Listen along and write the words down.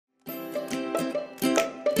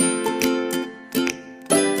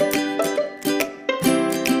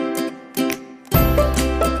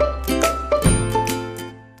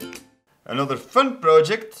Another fun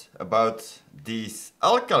project about this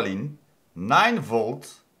Alkaline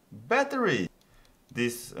 9-volt battery.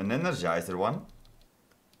 This an Energizer one.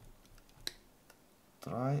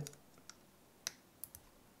 Try.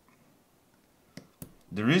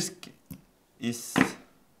 The risk is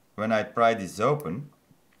when I pry this open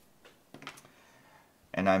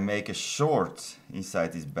and I make a short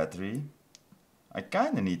inside this battery, I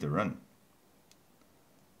kinda need to run.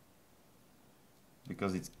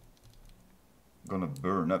 Because it's gonna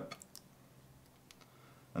burn up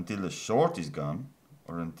until the short is gone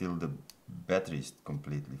or until the battery is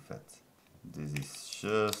completely fed. This is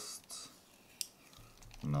just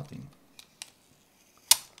nothing.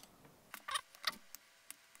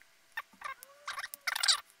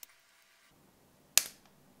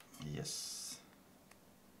 Yes.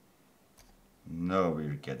 Now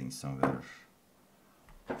we're getting somewhere.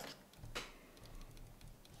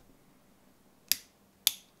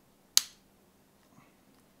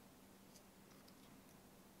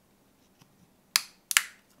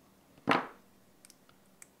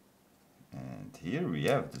 And here we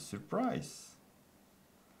have the surprise.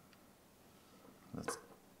 Let's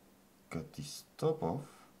cut this top off.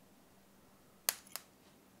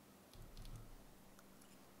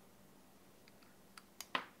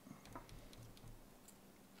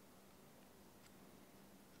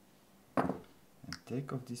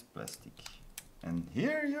 Take off this plastic, and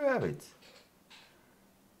here you have it.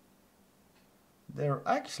 There are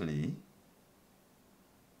actually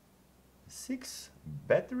 6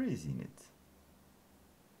 batteries in it.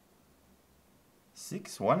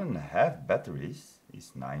 6 1.5 batteries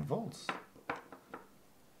is 9 volts.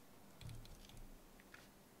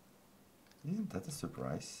 Isn't that a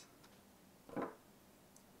surprise?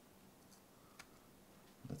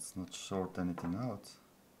 Let's not short anything out.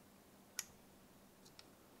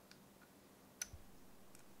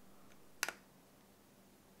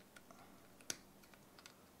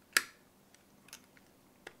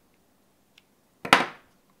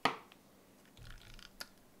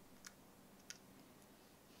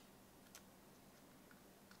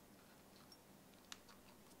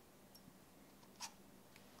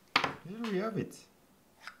 Here we have it.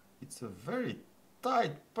 It's a very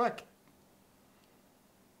tight pack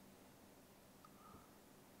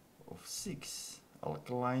of 6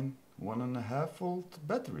 Alkaline 1.5 volt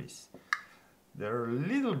batteries. They're a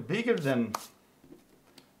little bigger than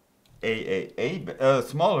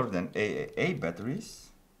smaller than AAA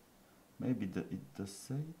batteries. Maybe it does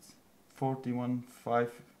say it.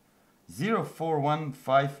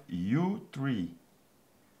 0415U3.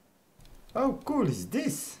 How cool is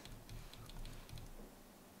this?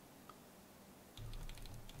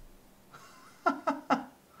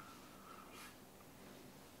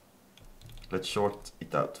 Let's short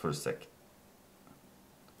it out for a sec.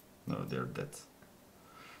 No, they're dead.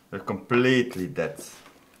 They're completely dead.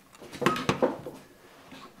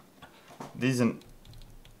 This is an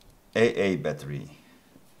AA battery,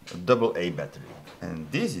 a AA battery,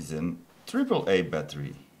 and this is an AAA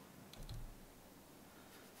battery.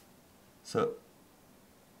 So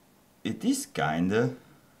it is kinda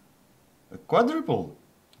a quadruple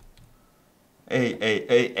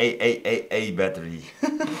A battery.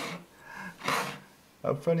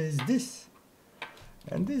 How funny is this?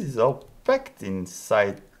 And this is all packed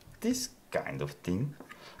inside this kind of thing.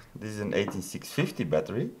 This is an 18650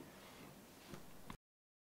 battery.